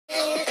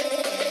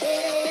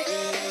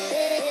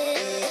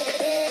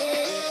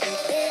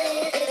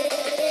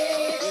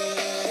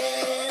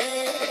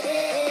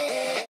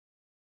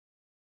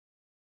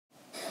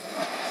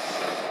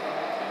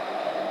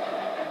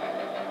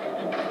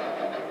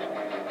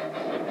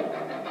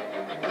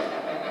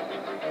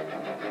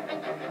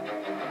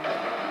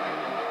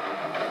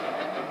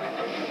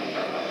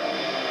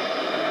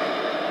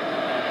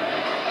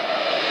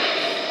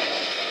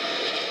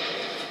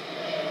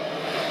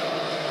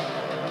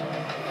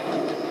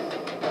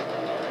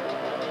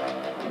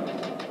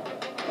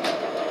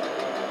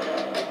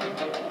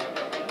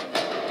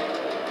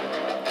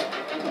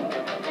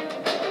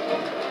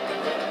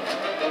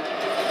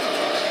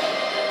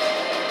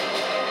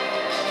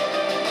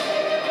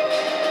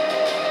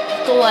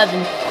Week 11.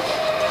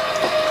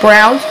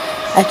 Browns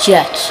at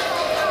Jets.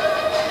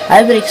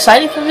 I've been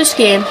excited for this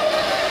game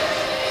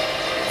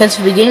since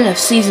the beginning of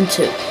Season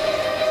 2.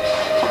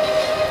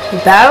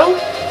 The battle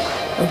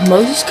of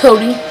Moses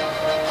Cody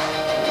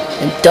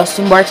and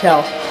Dustin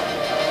BARTEL.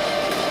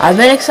 I've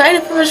been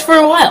excited for this for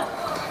a while.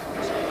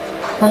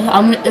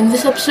 In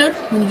this episode,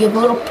 I'm going to give a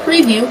little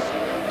preview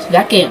to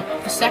that game.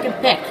 The second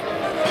pick.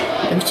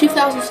 In the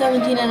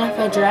 2017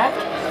 NFL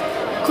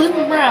Draft,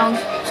 Cleveland Browns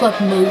select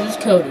Moses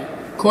Cody,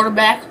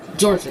 quarterback,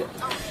 Georgia.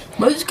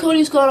 Moses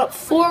Cody's gone up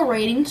 4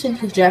 ratings since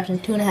he was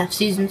drafted in 2.5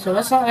 seasons, so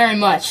that's not very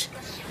much.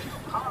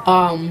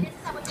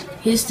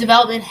 His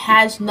development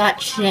has not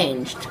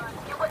changed.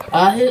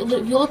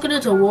 If you look at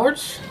his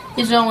awards,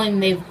 he's only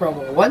made the Pro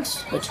Bowl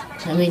once, which,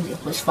 I mean,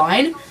 it was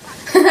fine.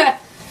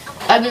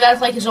 I mean,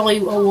 that's like his only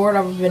award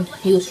other than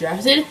he was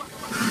drafted.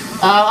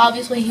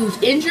 Obviously, he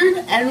was injured,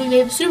 and we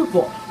made the Super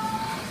Bowl.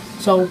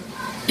 So,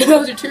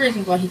 those are 2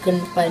 reasons why he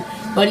couldn't play.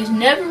 But he's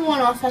never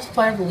won Offensive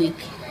Player of the Week.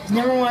 He's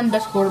never won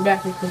Best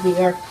Quarterback of the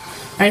Year, or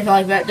anything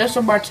like that.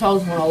 Dustin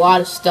BARTEL's won a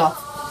lot of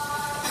stuff.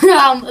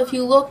 If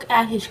you look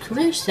at his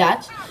career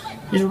stats,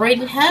 his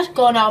rating has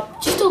gone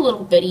up just a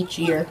little bit each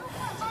year.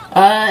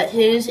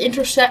 His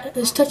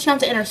touchdown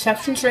to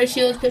interceptions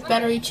ratio is a bit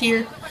better each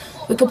year.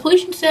 The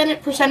completion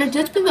percentage,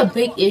 that's been the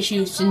big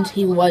issue since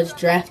he was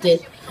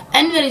drafted.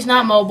 And that he's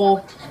not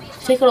mobile.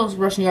 Take all those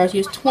rushing yards. He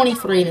has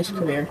 23 in his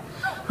career.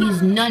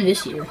 He's none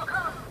this year.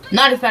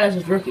 Not as bad as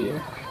his rookie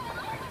year.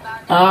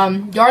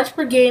 Yards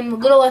per game, a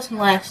little less than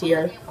last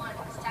year.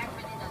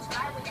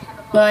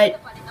 But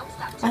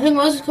I think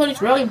Moses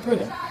Cody's really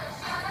improving.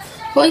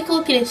 Take a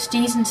look at his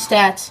season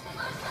stats.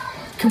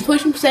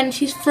 Completion percentage,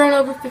 he's thrown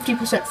over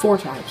 50% 4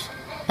 times.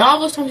 And all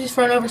those times he's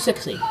thrown over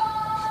 60.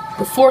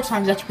 But 4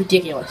 times, that's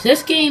ridiculous.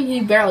 This game, he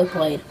barely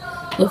played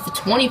with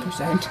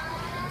 20%.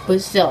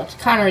 But still, it's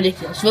kind of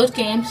ridiculous. Those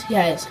games, he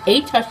has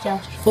 8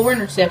 touchdowns, 4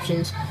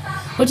 interceptions,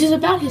 which is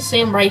about his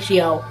same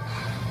ratio.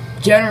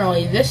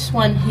 Generally, this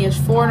one, he has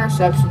 4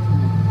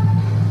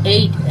 interceptions,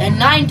 8, and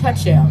 9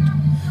 touchdowns.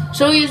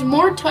 So he has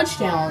more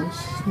touchdowns,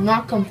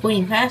 not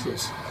completing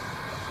passes.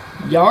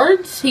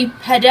 Yards, he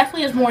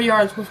definitely has more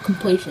yards with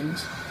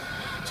completions.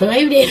 So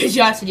maybe David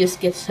Johnson just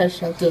gets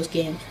touchdowns those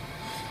games.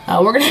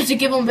 We're going to have to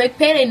give him a big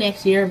payday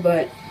next year,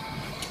 but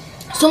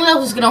someone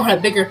else is going to want a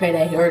bigger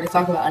payday here to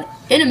talk about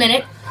in a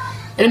minute.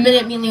 In a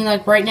minute, meaning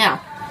like right now.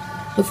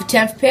 With the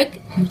 10th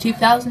pick in the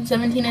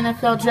 2017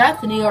 NFL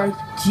Draft, the New York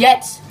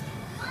Jets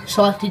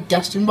selected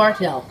Dustin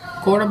BARTEL,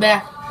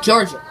 quarterback,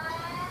 Georgia.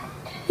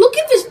 Look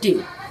at this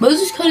dude.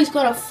 Moses Cody's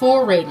gone up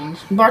 4 ratings.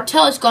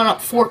 BARTEL has gone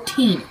up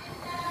 14.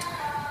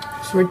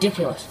 It's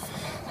ridiculous.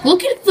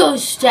 Look at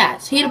those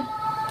stats. He had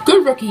a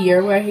good rookie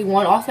year where he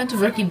won Offensive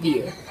Rookie of the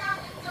Year.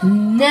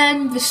 And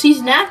then the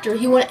season after,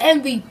 he won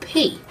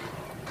MVP.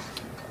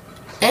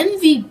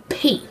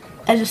 MVP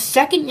as a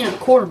second-year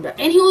quarterback.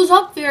 And he was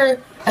up there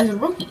as a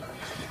rookie.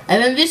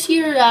 And then this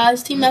year,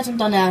 his team hasn't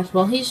done as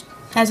well. He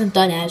hasn't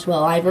done as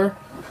well either.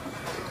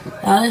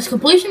 His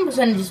completion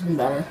percentage has been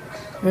better.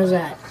 Where's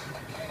that?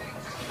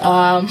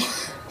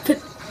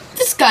 But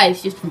this guy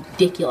is just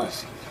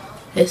ridiculous.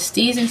 His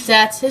season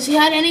stats. Has he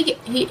had any?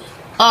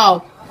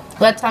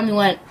 That time he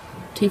went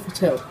 2 for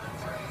 2.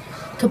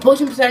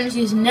 Completion percentage,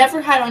 he's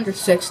never had under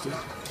 60.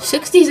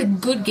 60 is a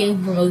good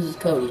game for Moses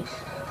Cody.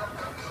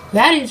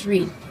 That is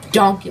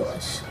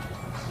ridiculous.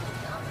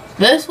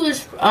 This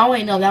was, oh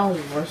wait, no, that was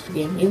the worst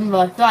game. Even though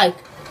I feel like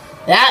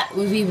that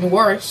was even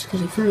worse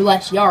because he threw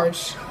less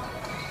yards.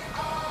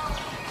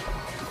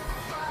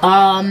 He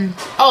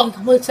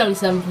completed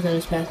 77% of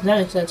his passes. That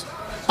makes sense.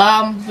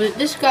 But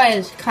this guy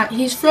is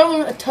he's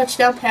thrown a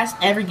touchdown pass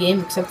every game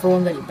except for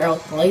one that he barely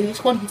played.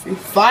 This one he threw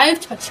 5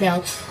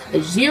 touchdowns,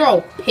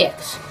 0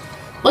 picks.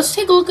 Let's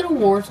take a look at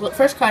awards.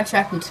 First,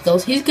 contract and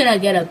skills. He's gonna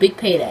get a big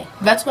payday.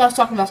 That's what I was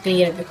talking about. He's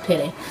gonna get a big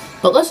payday.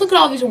 But let's look at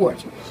all these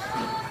awards.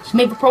 He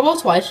made the Pro Bowl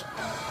twice.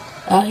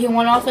 He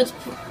won Offensive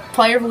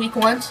Player of the Week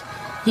once.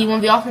 He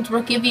won the Offensive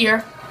Rookie of the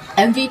Year,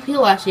 MVP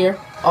last year,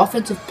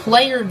 Offensive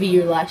Player of the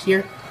Year last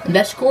year, and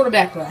Best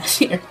Quarterback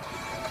last year.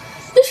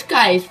 This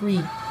guy is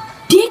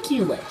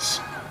ridiculous.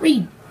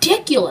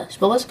 Ridiculous.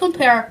 But let's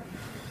compare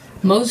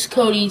Moses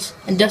Cody's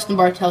and Dustin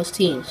BARTEL's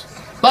teams.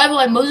 By the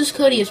way, Moses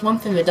Cody is one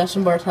thing that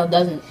Dustin BARTEL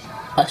doesn't.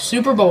 A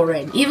Super Bowl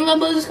ring. Even though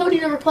Moses Cody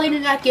never played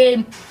in that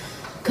game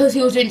because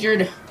he was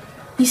injured,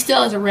 he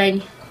still has a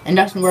ring. And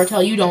Dustin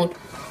BARTEL, you don't,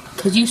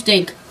 because you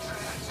stink.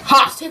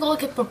 Let's take a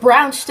look at the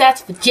Brown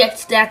stats, the Jet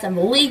stats, and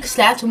the league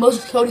stats.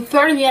 Moses Cody,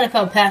 3rd in the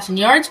NFL passing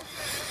yards.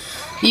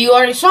 You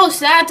already saw the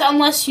stats,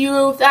 unless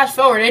you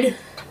fast-forwarded.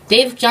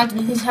 David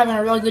Johnson, he's having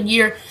a really good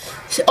year.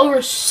 It's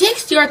over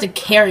 6 yards a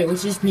carry,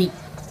 which is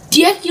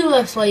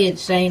ridiculously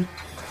insane.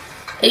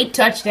 8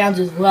 touchdowns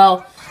as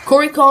well.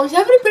 Corey Coleman's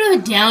having a bit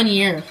of a down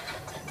year.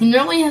 He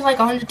normally has like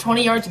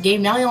 120 yards a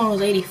game. Now he only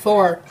was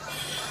 84.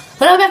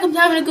 But Beckham's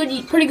having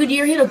a pretty good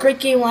year. He had a great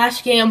game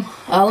last game.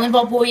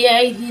 Linval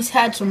Boyer, he's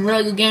had some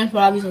really good games, but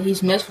obviously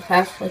he's missed the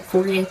past like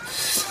 4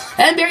 games.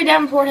 And Barry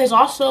Davenport has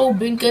also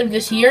been good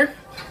this year.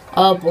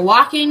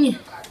 Blocking,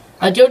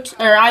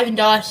 Ivan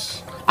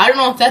Doss, I don't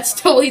know if that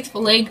still leads the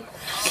league.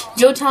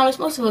 Joe Thomas,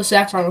 most of those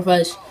sacks are with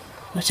us.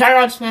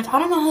 Tyron Smith, I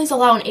don't know how he's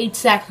allowing 8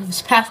 sacks with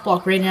his pass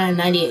block rating at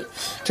 98.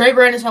 Trey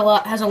Brandon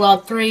has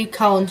allowed 3,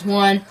 Collins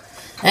 1,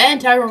 and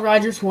Tyrell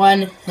Rogers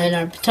 1,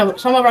 and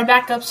some of our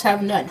backups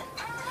have none.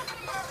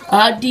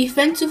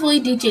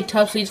 Defensively, DJ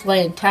Tubbs leads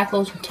laying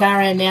tackles with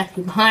Tara and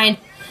Matthew behind.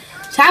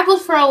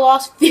 Tackles for a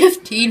loss,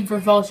 15 for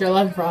Vulture,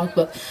 11 for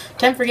Ogba,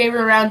 10 for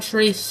Gabriel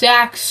Roundtree,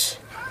 sacks.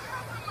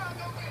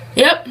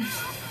 Yep.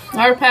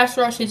 Our pass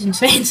rush is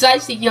insane.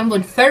 Side Steve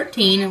Youngblood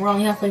 13, and we're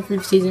only halfway through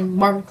the season.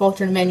 Marvin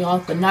Fulcher and Emmanuel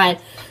Ogba 9.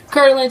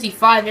 Curry Lindsey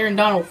 5, Aaron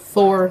Donald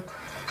 4.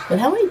 But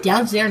how many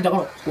downs did Aaron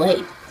Donald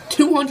play?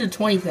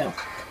 220 though.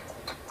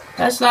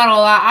 That's not a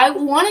lot. I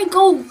want to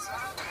go.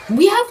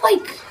 We have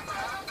like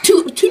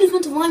two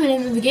defensive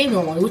linemen in the game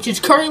normally, which is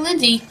Curry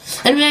Lindsey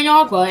and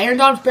Emmanuel Ogba. Aaron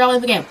Donald's barely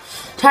in the game.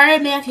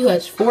 Tyrann Mathieu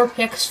has 4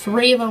 picks.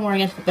 3 of them were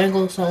against the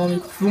Bengals.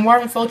 So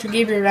Marvin Fulcher,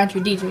 Gabriel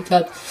Roundtree, DJ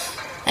Tubbs,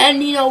 and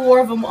Nino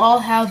Warvum all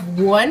have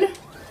 1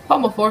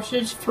 fumble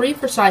forces, 3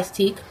 for Size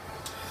Teak,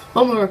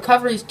 fumble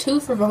recoveries,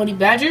 2 for Mahoney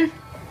Badger.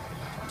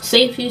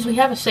 Safeties, we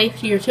have a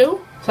safety or 2.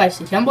 Size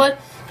Teak Youngblood.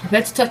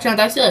 Defensive touchdowns,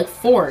 I see like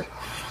 4.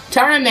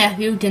 Tyrann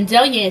Mathieu,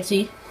 Denzel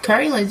Yancey,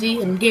 Curry Lindsey,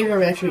 and Gabriel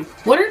Roundtree.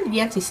 What are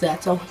Yancey's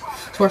stats? So,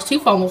 scores 2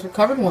 fumbles,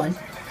 recovered 1,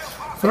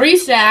 3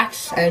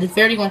 sacks, and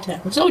 31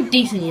 tackles. So,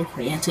 decent year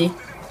for Yancey.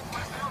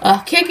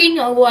 Kicking,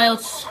 well,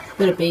 it's a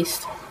bit of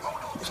beast.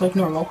 It's like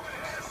normal.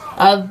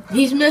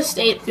 He's missed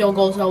 8 field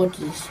goals, though, which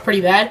is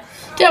pretty bad.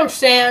 Taylor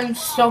Sands,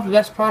 still the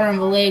best punter in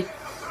the league.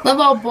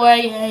 Limbo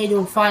Boy,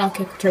 doing final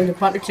kick return to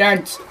punt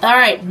returns.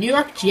 Alright, New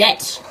York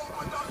Jets.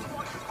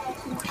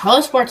 How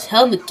is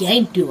Bartel in the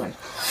game doing?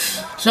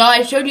 So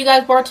I showed you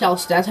guys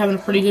Bartel's stats, having a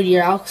pretty good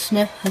year. Alex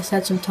Smith has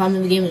had some time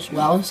in the game as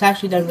well. He's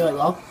actually done really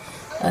well.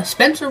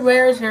 Spencer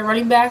Ware is their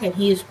running back, and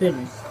he has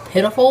been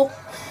pitiful.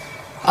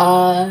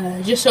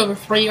 Just over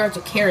 3 yards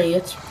a carry.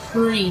 It's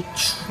pretty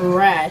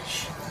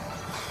trash.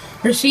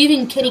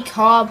 Receiving Kenny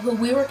Cobb, who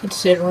we were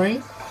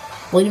considering.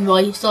 William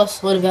Boy, he still has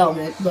slow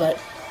development, but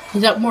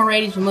he's up more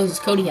ratings than Moses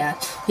Cody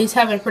has. He's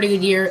having a pretty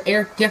good year.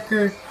 Eric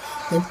Dicker,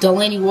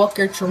 Delaney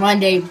Walker,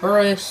 Tremonde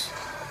Burris.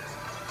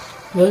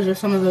 Those are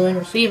some of the main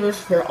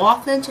receivers. Their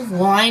offensive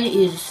line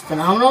is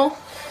phenomenal.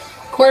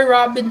 Corey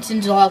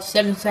Robinson's allowed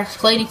 7 sacks,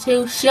 Clady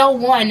 2, Shell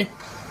 1.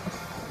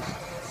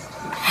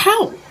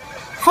 How?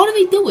 How do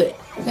they do it?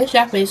 Is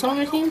Shaq Mason on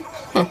their team?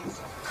 Huh.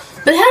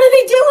 But how do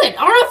they do it?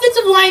 Our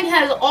offensive line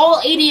has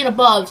all 80 and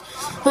above.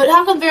 But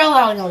how come they're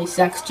allowing all these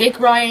sacks? Jake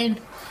Ryan,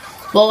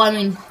 well, I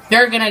mean,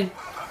 they're going to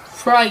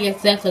probably get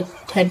sacked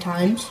like 10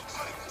 times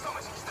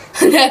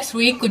next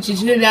week, which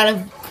is the amount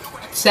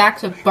of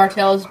sacks that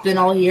Bartel has been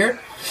all year.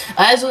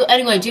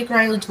 Anyway, Jake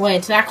Ryan leads away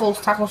in tackles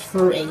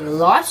for a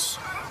loss.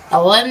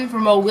 11 for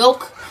Mo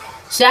Wilk.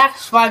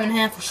 Sacks,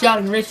 5.5 for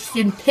Sheldon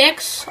Richardson.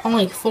 Picks,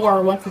 only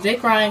 4. 1 for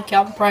Jake Ryan,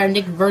 Calvin Pryor,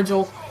 Nick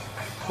Virgil,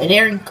 and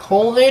Aaron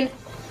Colvin.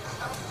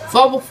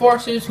 Fumble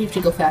forces, we have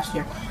to go fast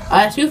here.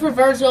 2 for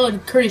Virgil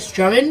and Curtis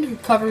Drummond.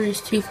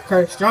 Recoveries, 2 for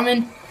Curtis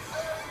Drummond.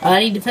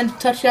 Any defensive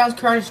touchdowns,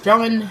 Curtis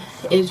Drummond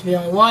is the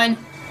only one.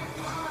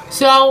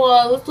 So,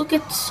 let's look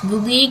at the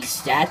league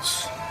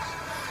stats.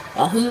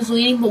 Who's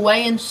leading the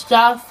way and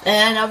stuff,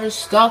 and other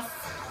stuff.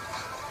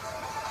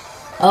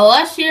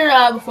 Last year,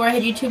 before I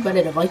had YouTube, I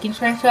did a Vikings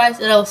franchise,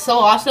 and it was so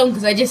awesome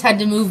because I just had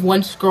to move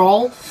 1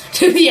 scroll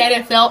to the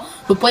NFL.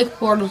 But Blake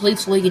Bortles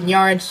leads the league in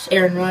yards,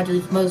 Aaron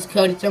Rodgers, Moses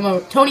Cody,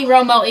 Tony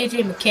Romo,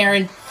 AJ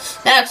McCarron,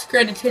 Alex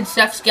Credited,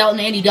 Seth Skelton,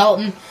 Andy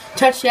Dalton.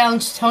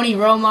 Touchdowns, Tony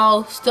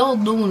Romo, still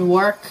doing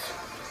work.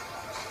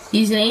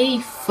 He's an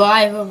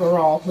 85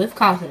 overall, with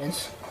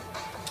confidence.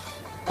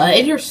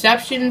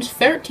 Interceptions,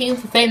 13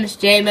 for Famous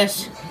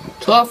Jameis,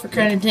 12 for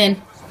Crediton,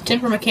 10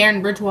 for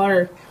McCarron,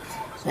 Bridgewater,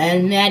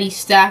 and Matty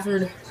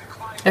Stafford,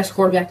 best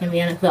quarterback in the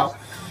NFL.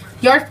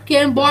 Yards per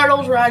game,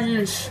 Bartles,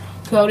 Rodgers,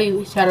 Cody,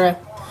 etc.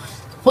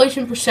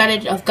 Completion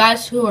percentage of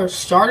guys who are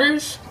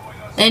starters,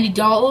 Andy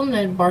Dalton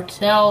and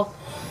Bartel,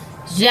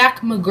 Zach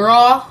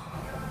McGraw,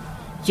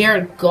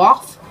 Jared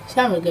Goff, he's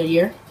having a good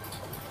year.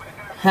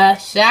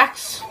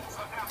 Sacks,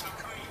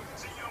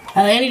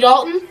 Andy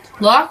Dalton,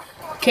 Luck,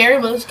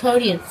 Carey, Moses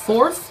Cody in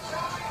 4th.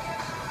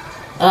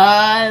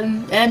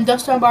 And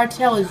Dustin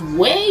Bartel is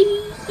way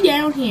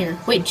down here.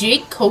 Wait,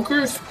 Jake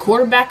Coker is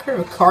quarterback for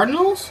the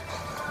Cardinals?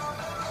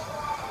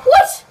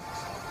 What?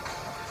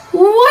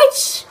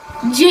 What?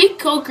 Jake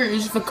Coker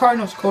is the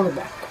Cardinals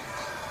quarterback.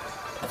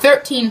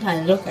 13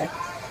 times, okay.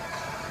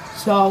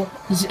 So,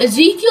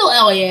 Ezekiel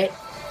Elliott,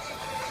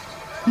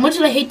 much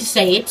as I hate to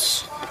say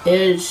it,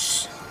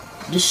 is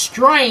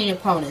destroying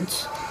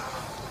opponents.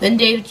 Then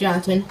David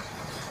Johnson.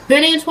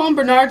 Then Antoine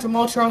Bernard,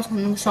 Jamal Charles,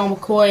 and Sean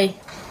McCoy.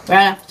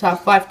 Right off the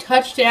top 5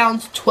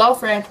 touchdowns, 12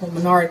 for Antoine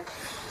Bernard.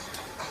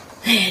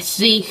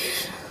 Zeke.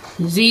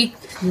 He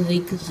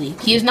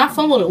has not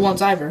fumbled it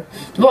once either.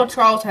 Jamal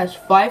Charles has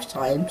 5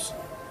 times.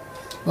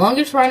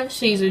 Longest run of the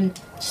season,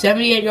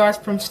 78 yards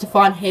from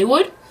Stephon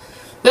Haywood.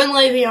 Then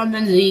Le'Veon,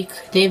 then Zeke.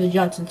 David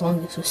Johnson's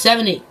longest with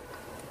 70.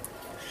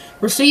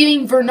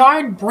 Receiving,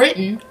 Bernard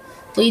Britton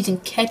leads in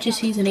catches.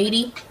 He's an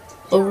 80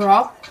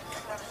 overall.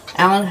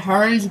 Allen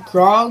Hurns,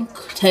 Gronk,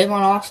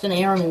 Tavon Austin,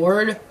 Aaron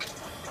Ward.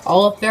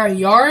 All up there.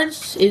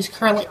 Yards is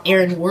currently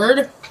Aaron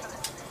Ward.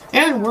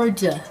 Aaron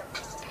Ward's a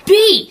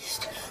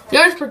beast.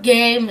 Yards per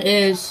game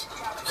is,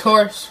 of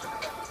course,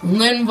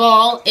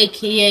 Linval,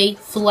 a.k.a.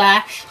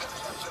 Flash.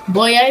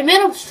 Boy, I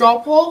made up straw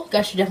poll.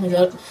 Guys should definitely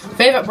vote.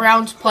 Favorite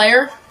Browns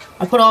player.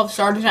 I put all the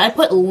starters in. I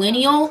put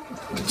Lineal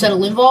instead of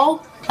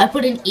Linval. I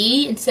put an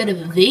E instead of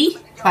a V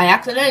by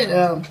accident.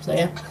 So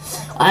yeah.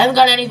 I haven't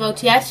got any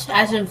votes yet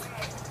as of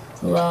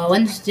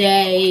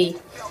Wednesday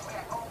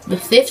the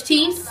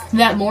 15th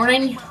that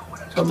morning.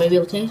 So maybe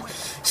it'll change.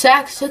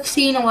 Sacks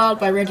 16 allowed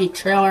by Reggie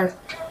Traylor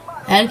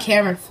and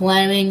Cameron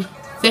Fleming.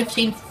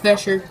 15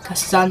 Fisher,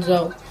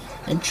 Costanzo,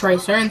 and Trey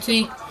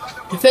Serensey.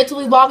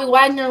 Defensively, Bobby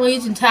Wagner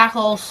leads in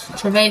tackles.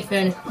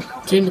 Trevathan,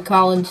 Jamie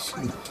Collins.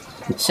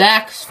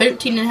 Sacks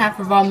 13.5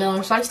 for Von Miller.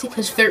 Slicetic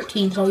has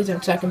 13, so he's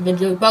in second. Then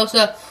Joey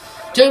Bosa.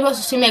 Joey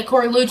Bosa's teammate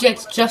Corey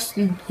Lujek,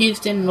 Justin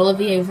Houston, and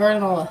Olivier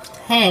Vernal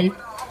 10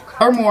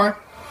 or more.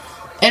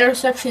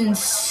 Interception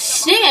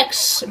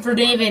 6 for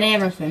David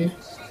Anderson.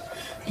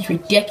 It's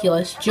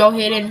ridiculous. Joe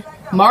Hayden,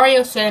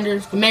 Mario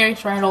Sanders,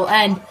 Demarius Randall,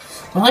 and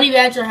the Honey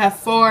Badger have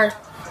 4.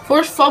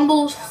 Forced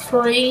fumbles,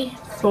 3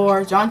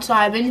 for John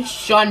Simon,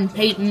 Sean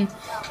Payton,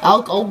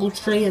 Alec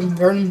Ogletree, and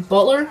Vernon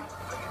Butler.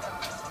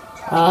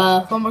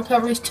 Fumble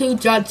recoveries, 2,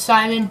 John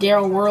Simon,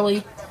 Daryl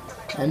Worley,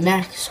 and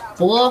Max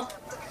Bulla.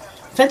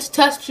 Offensive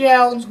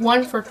touchdowns,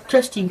 1 for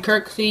Christian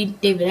Kirksey,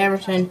 David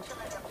Emerson.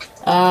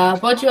 A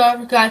bunch of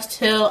other guys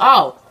too.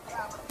 Oh,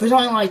 there's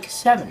only like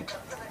 7.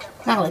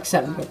 Not like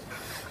 7, but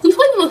who's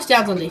playing the most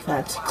downs on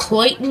defense?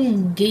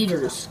 Clayton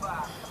Gators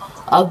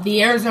of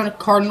the Arizona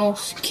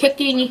Cardinals,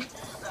 kicking,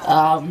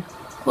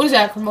 what is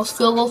that for most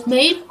field goals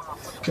made?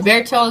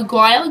 Bartel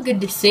Aguayo, good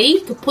to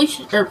see.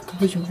 Completion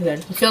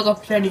percentage. The field goal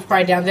percentage is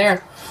probably down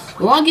there.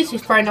 The longest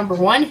is probably number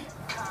 1.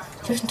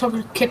 Justin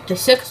Tucker kicked a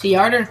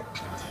 60-yarder.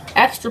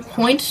 Extra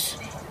points.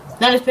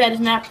 Not as bad as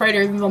Matt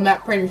Prater, even though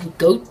Matt Prater's a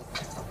GOAT.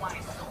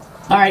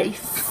 Alright,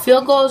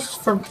 field goals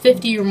from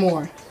 50 or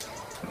more.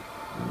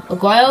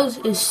 Aguayo's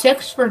is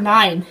 6 for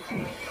 9.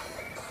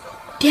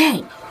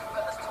 Dang.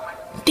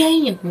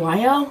 Dang,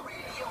 Aguayo.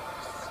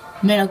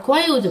 Man,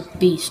 Aguayo is a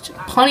beast.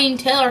 Punting,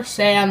 Taylor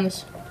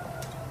Sams.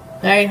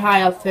 Very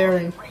high up there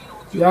in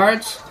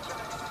yards.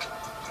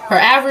 Her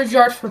average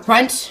yards per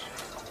punt.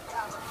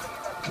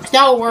 It's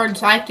not a word,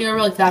 so I have to go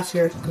really fast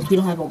here because we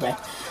don't have all day.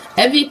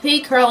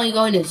 MVP currently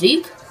going to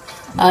Zeke.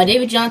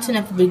 David Johnson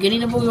at the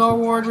beginning of the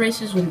award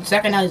races was in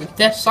second. Now he's in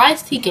 5th.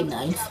 Size Teak in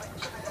 9th.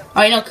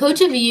 Alright, now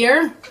Coach of the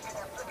Year.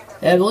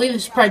 I believe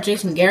it's probably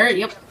Jason Garrett.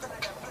 Yep.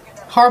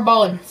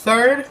 Harbaugh in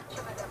 3rd.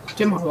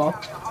 Jim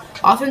Harbaugh.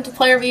 Offensive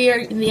Player of the Year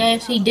in the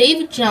AFC,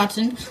 David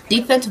Johnson.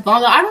 Defensive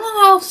Ball. I don't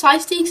know how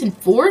Size Teak's in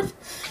 4th.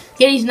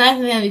 Yet he's 9th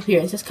in the MVP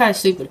race. That's kind of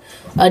stupid.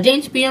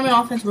 James Spearman,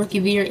 Offensive Rookie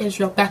of the Year.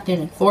 Israel Becton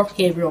in 4th.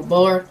 Gabriel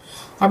Buller.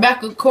 Our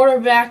backup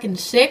quarterback in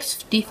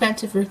 6th.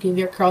 Defensive Rookie of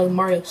the Year, Carly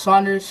Mario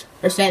Sanders.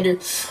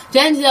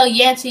 Denzel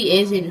Yancey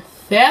is in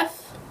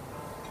 5th.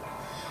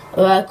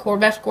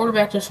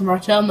 Quarterback Justin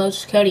Bartel.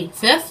 Moses Cody in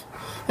 5th.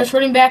 That's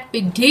running back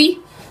Big D.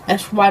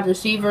 That's wide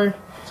receiver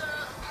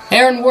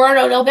Aaron Ward,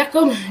 Odell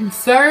Beckham in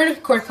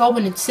 3rd. Corey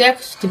Coleman in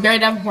 6th. DeBerry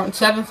Davenport in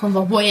 7th. From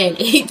Boye in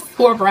 8th.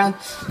 4 Brown.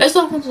 Best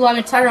offensive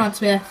lineman Tyron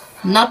Smith.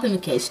 Not been the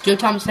case. Joe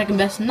Thomas second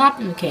best. Not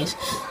been the case.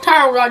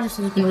 Tyrell Rogers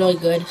has been really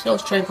good. So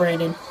is Trey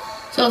Brandon.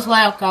 So is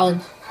Lyle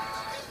Collins.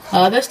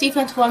 Best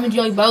defensive lineman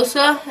Joey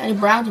Bosa. Eddie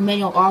Brown,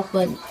 Emmanuel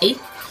Ogba in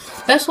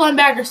 8th. Best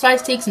linebacker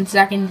Size Teaks in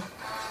 2nd.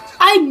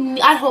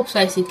 I hope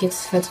Size Teaks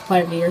gets Defensive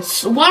Player of the Year.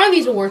 One of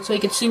these awards so he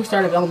gets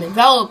Superstar Development.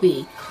 That would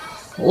be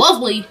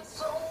lovely.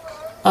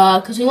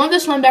 Because he won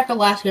this linebacker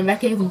last game. That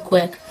gave him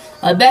quick.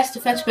 Best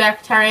defensive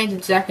back Tyran's in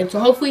 2nd. So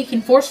hopefully he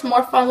can force some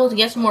more fumbles and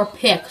get some more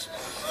picks.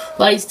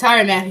 But he's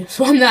Tyrann Matthew,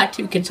 so I'm not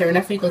too concerned.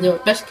 I think he'll do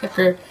it. Best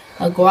kicker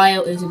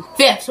Aguayo is in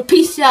 5th. So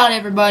peace out,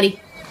 everybody.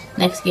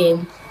 Next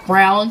game,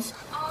 Browns,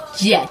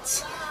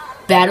 Jets,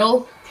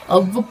 Battle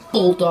of the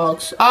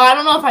Bulldogs. I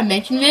don't know if I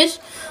mentioned this,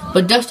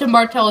 but Dustin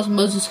Bartel is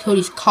Moses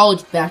Cody's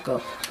college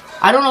backup.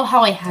 I don't know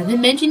how I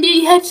haven't mentioned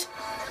it yet,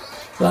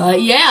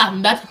 but yeah, I'm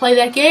about to play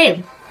that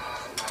game.